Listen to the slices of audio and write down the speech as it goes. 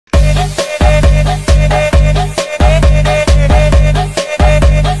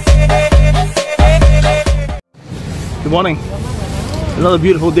morning. Another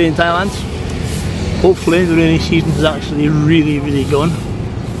beautiful day in Thailand. Hopefully the rainy season is actually really gone.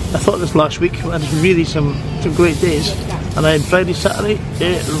 I thought this last week we had really some great days, and then Friday, Saturday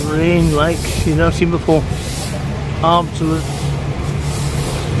it rained like you've never seen before. Absolute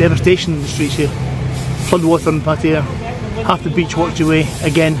devastation in the streets here. Flood water in Pattaya, half the beach washed away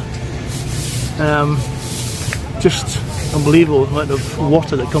again. Just unbelievable amount of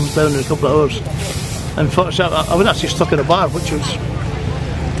water that comes down in a couple of hours. And unfortunately, I was actually stuck in a bar, which was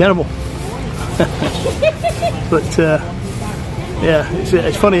terrible. But yeah,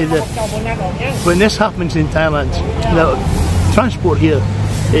 it's funny that when this happens in Thailand, the transport here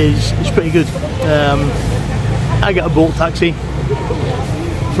is pretty good. I get a boat taxi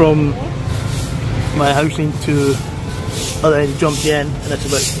from my house into other end of Jomtien, and it's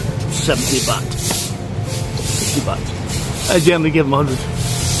about 70 baht. 60 baht. I generally give them 100.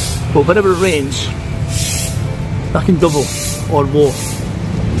 But whenever it rains, I can double or more.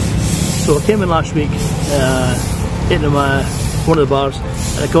 So I came in last week, into one of the bars,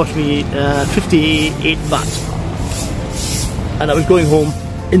 and it cost me 58 baht. And I was going home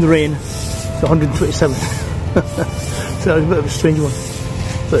in the rain to 127. So it was a bit of a strange one.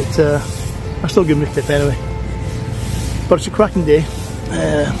 But I still give them a tip anyway. But it's a cracking day.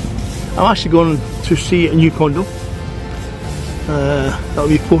 I'm actually going to see a new condo. That'll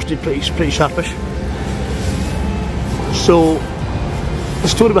be posted pretty sharpish. So the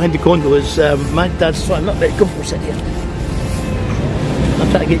story behind the condo is my dad's flat. I'm not very comfortable sitting here. I'm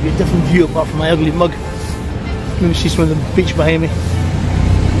trying to get you a different view apart from my ugly mug. Maybe see some of the beach behind me.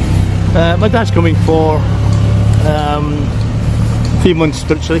 My dad's coming for 3 months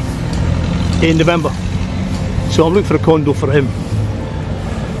spiritually in November. So I'm looking for a condo for him.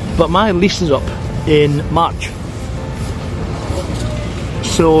 But my lease is up in March.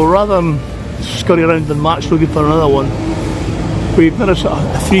 So rather than scurry around in March looking for another one, we've got a sort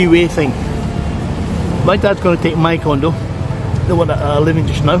of a three-way thing. My dad's going to take my condo, the one that I live in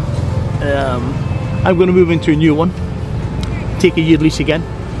just now. I'm going to move into a new one, take a year lease again,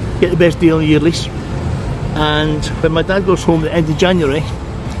 get the best deal on a year lease. And when my dad goes home at the end of January,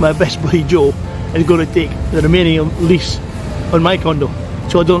 my best buddy Joe is going to take the remaining lease on my condo,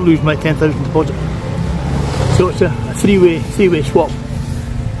 so I don't lose my 10,000 deposit. So it's a three-way swap.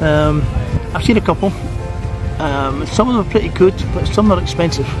 I've seen a couple. Some of them are pretty good, but some are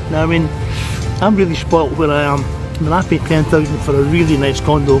expensive. Now, I mean, I'm really spoilt where I am. I mean, I paid 10,000 for a really nice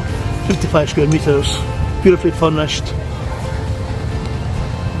condo, 55 square metres, beautifully furnished,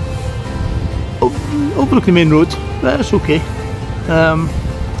 overlooking the main road. That's okay.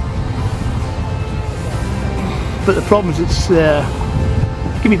 But the problem is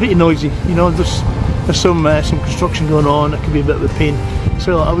it can be pretty noisy. You know, there's some construction going on. It can be a bit of a pain.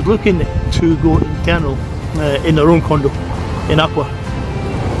 So I was looking to go internal in our own condo in Aqua,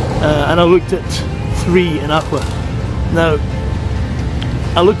 and I looked at 3 in Aqua. Now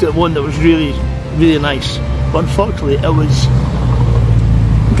I looked at one that was really nice, but unfortunately it was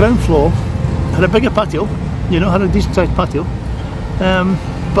ground floor, had a bigger patio, you know, had a decent sized patio,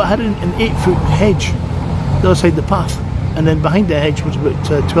 but had an 8-foot hedge the other side of the path, and then behind the hedge was about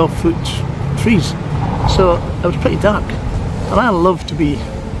 12-foot trees. So it was pretty dark, and I love to be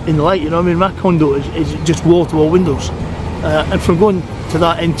in the light, you know. I mean, my condo is just wall-to-wall windows, and from going to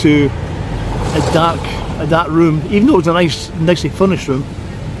that into a dark room, even though it was a nicely furnished room,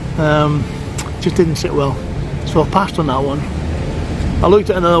 just didn't sit well. So I passed on that one. I looked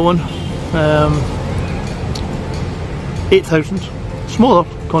at another one, 8,000, smaller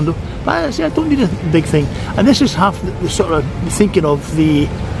condo, but I don't need a big thing. And this is half the sort of thinking of the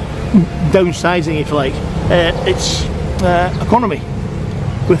downsizing, if you like. It's economy.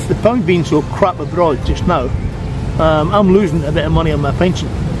 With the pound being so crap abroad just now, I'm losing a bit of money on my pension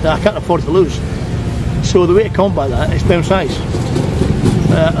that I can't afford to lose. So the way to combat that is downsize.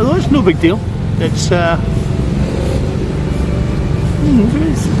 Although it's no big deal, it's a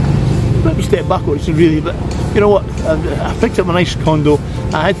bit of a step backwards really, but you know what, I picked up a nice condo.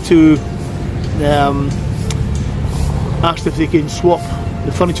 I had to ask if they could swap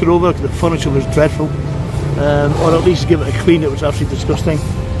the furniture over, because the furniture was dreadful, or at least give it a clean. It was absolutely disgusting.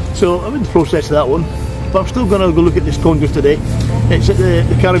 So I'm in the process of that one, but I'm still going to go look at this condo today. It's at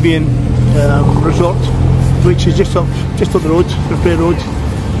the Caribbean resort, which is just up the road, Repair Road,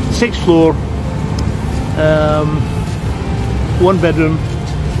 6th floor, 1 bedroom.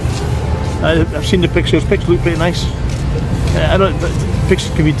 I've seen the pictures. Pictures look pretty nice. I don't, but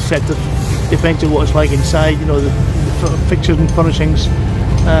pictures can be deceptive. Depends on what it's like inside. You know, the pictures and furnishings.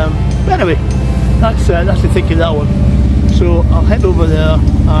 But anyway, that's the thinking of that one. So I'll head over there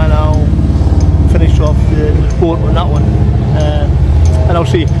and I'll finish off the report on that one, and I'll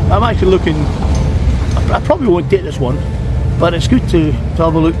see. I'm actually looking. I probably won't take this one, but it's good to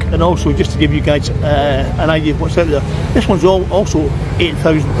have a look, and also just to give you guys an idea of what's out there. This one's also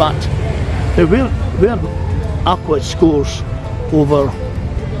 8,000 baht. Now where Aqua scores over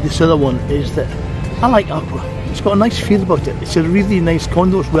this other one is that I like Aqua. It's got a nice feel about it. It's a really nice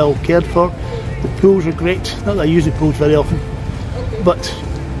condo. It's well cared for. The pools are great. Not that I use the pools very often, but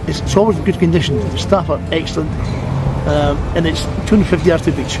it's always in good condition. The staff are excellent, and it's 250 yards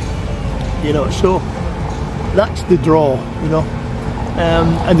to the beach. You know, so that's the draw. You know,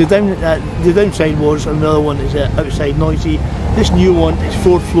 and the downside was another one is outside noisy. This new one is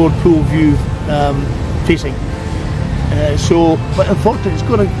 4th floor pool view facing. So, but unfortunately it's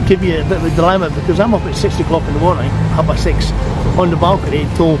going to give you a bit of a dilemma, because I'm up at 6 o'clock in the morning, 6:30, on the balcony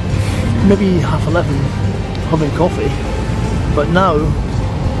until maybe 11:30 having coffee, but now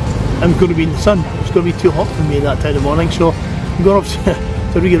I'm going to be in the sun. It's going to be too hot for me at that time of the morning, so I'm going to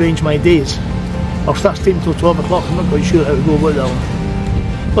have to rearrange my days. I'll start staying until 12 o'clock, I'm not quite sure how to go about that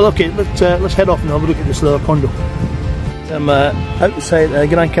one. Well, okay, let's head off and have a look at this little condo. I'm outside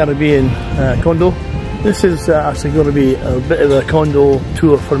Grand Caribbean condo. This is actually going to be a bit of a condo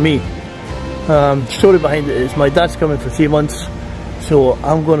tour for me. Story behind it is my dad's coming for 3 months, so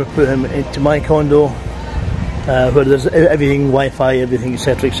I'm going to put him into my condo where there's everything, Wi-Fi, everything,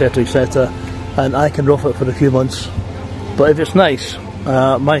 etc, etc, etc, and I can rough it for a few months. But if it's nice,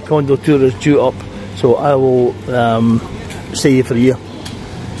 my condo tour is due up, so I will stay here for a year.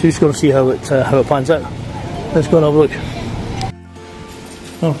 So just going to see how it pans out. Let's go and have a look.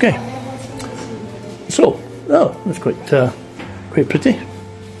 Okay. So, oh, that's quite pretty,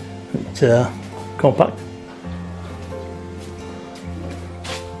 quite compact.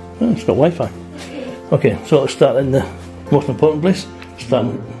 Oh, it's got Wi-Fi. Okay, so let's start in the most important place.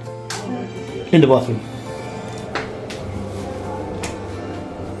 Starting in the bathroom.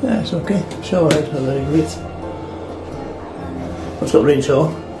 Yeah, it's okay. Shower head, not very great. It's got rain shower.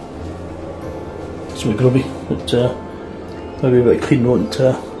 It's a bit grubby, but maybe a bit clean won't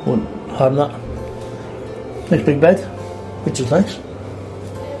harm that. Nice big bed, which is nice.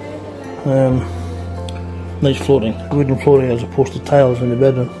 Nice flooring, wooden flooring as opposed to tiles in the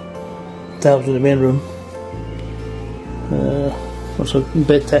bedroom. Tiles in the main room. What's a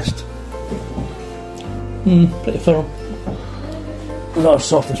bed test? Pretty thorough. Not as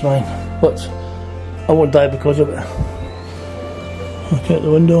soft as mine, but I won't die because of it. Look out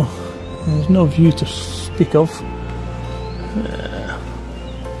the window. There's no view to speak of.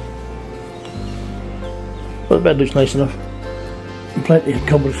 But the bed looks nice enough. Plenty of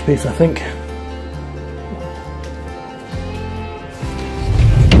cupboard space, I think.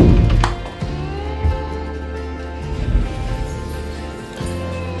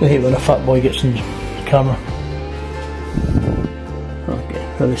 I hate when a fat boy gets in the camera. Okay,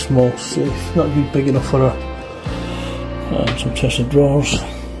 very small safe. Not really big enough for some chest of drawers.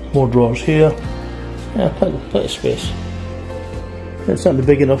 More drawers here. Yeah, plenty of space. It's certainly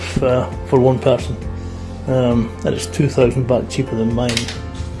big enough for one person. And it's 2,000 baht cheaper than mine.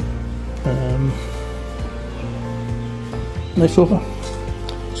 Nice sofa.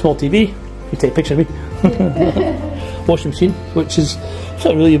 Small TV. You take a picture of me. Washing machine, which is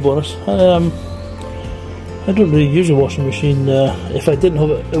not really a bonus. I don't really use a washing machine. If I didn't have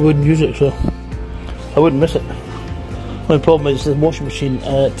it, I wouldn't use it, so I wouldn't miss it. My problem is the washing machine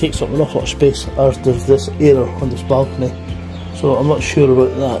takes up an awful lot of space, as does this area on this balcony. So I'm not sure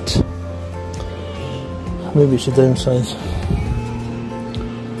about that. Maybe it's a downside.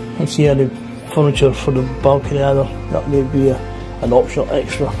 I don't see any furniture for the balcony either. That may be an optional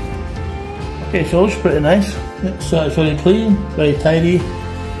extra. Okay, so it looks pretty nice. It's very clean, very tidy.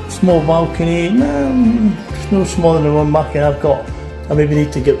 Small balcony. It's no smaller than one balcony I've got. I maybe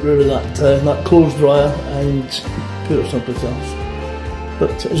need to get rid of that clothes dryer and put it someplace else.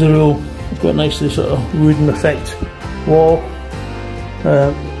 But as a rule, it's got a nicely sort of wooden effect wall,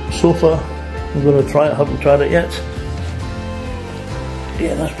 sofa. I'm going to try it, I haven't tried it yet.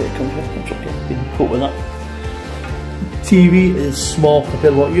 Yeah, that's pretty comfortable, that's okay, you can cope with that. TV is small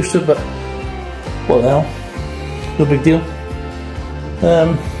compared to what I'm used to, but what the hell, no big deal.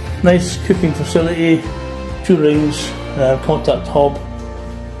 Nice cooking facility, 2 rings, contact hob.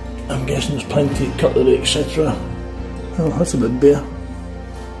 I'm guessing there's plenty of cutlery, etc. Oh, that's a bit bare.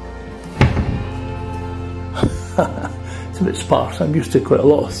 It's a bit sparse, I'm used to quite a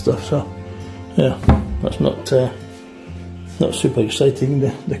lot of stuff, so yeah, that's not super exciting,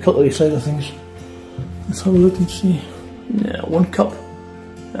 the cutlery side of things. Let's have a look and see. Yeah, 1 cup.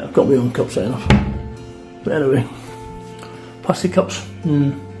 Yeah, I've got my own cups right enough. But anyway, plastic cups.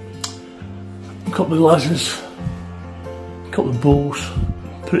 a couple of glasses, a couple of bowls,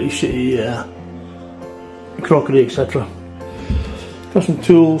 pretty shitty crockery, etc. Got some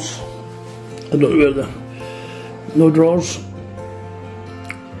tools. I don't know where no drawers.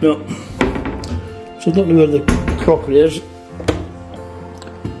 No. So I don't know where the crockery is.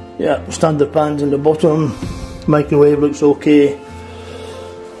 Yeah, standard pans in the bottom. Microwave looks okay.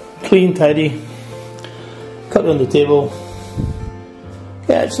 Clean, tidy. Cut it on the table.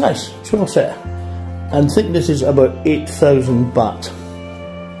 Yeah, it's nice. It's well set. And I think this is about 8,000 baht.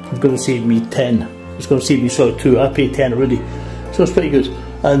 It's going to save me 10. It's going to save me sort of 2. I paid 10 already, so it's pretty good.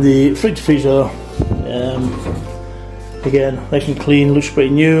 And the fridge freezer, again, nice and clean. Looks pretty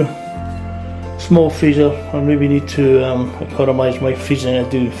new. Small freezer. I maybe need to economise my freezing. I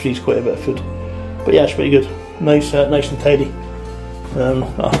do freeze quite a bit of food, but yeah, it's pretty good. Nice, nice and tidy.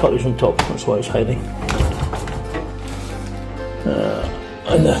 I thought it was on top. That's why it's hiding.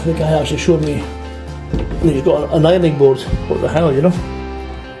 And the guy actually showed me he's got an ironing board. What the hell, you know?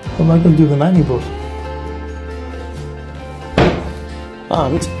 What am I going to do with an ironing board?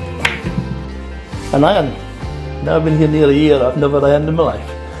 And an iron. Now I've been here nearly a year, I've never ironed in my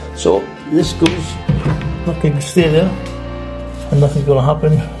life. So this goes, nothing can stay there, and nothing's going to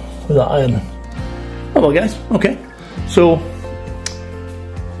happen with that iron. Oh well guys, okay. So,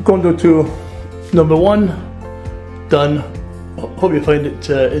 Condo 2, number 1, done. Hope you find it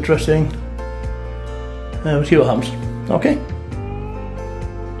interesting. We'll see what happens. Okay.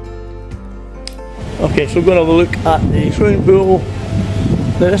 Okay, so we're going to have a look at the swimming pool.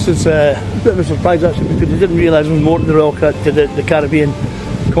 Now this is a bit of a surprise actually, because I didn't realise there was more to the Caribbean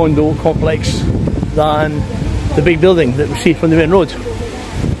condo complex than the big building that we see from the main road. So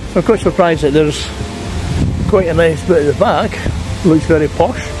I'm quite surprised that there's quite a nice bit at the back. Looks very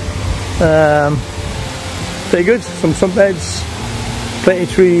posh. Pretty good. Some sunbeds, plenty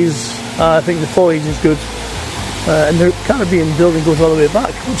of trees. I think the foliage is good. And the Caribbean building goes all the way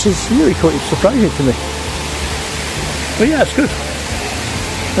back, which is really quite surprising to me. But yeah, it's good.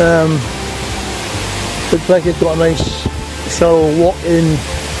 Looks like it's got a nice shallow walk-in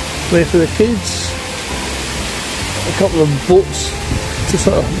way for the kids. A couple of boats to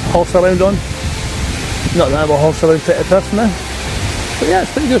sort of horse around on. Not that I'm a horse around type of person now, but yeah,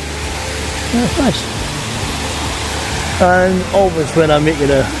 it's pretty good. Yeah, it's nice. And always when I'm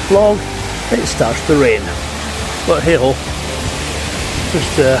making a vlog, it starts to rain. But hey ho,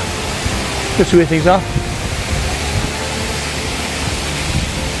 just the way things are.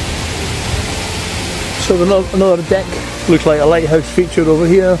 So another deck, looks like a lighthouse feature over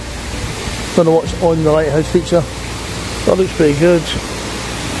here. Don't know what's on the lighthouse feature. That looks pretty good.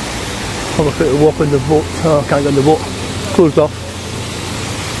 Have a quick walk on the boat. Oh, I can't get on the boat. Closed off.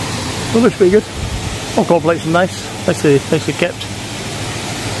 That looks pretty good. All complex and nice. Nicely kept.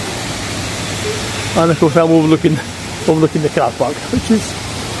 And of course I'm overlooking the car park, which is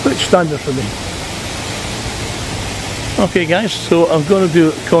pretty standard for me. Okay guys, so I'm going to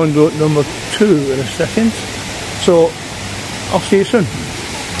do condo number 2 in a second. So I'll see you soon.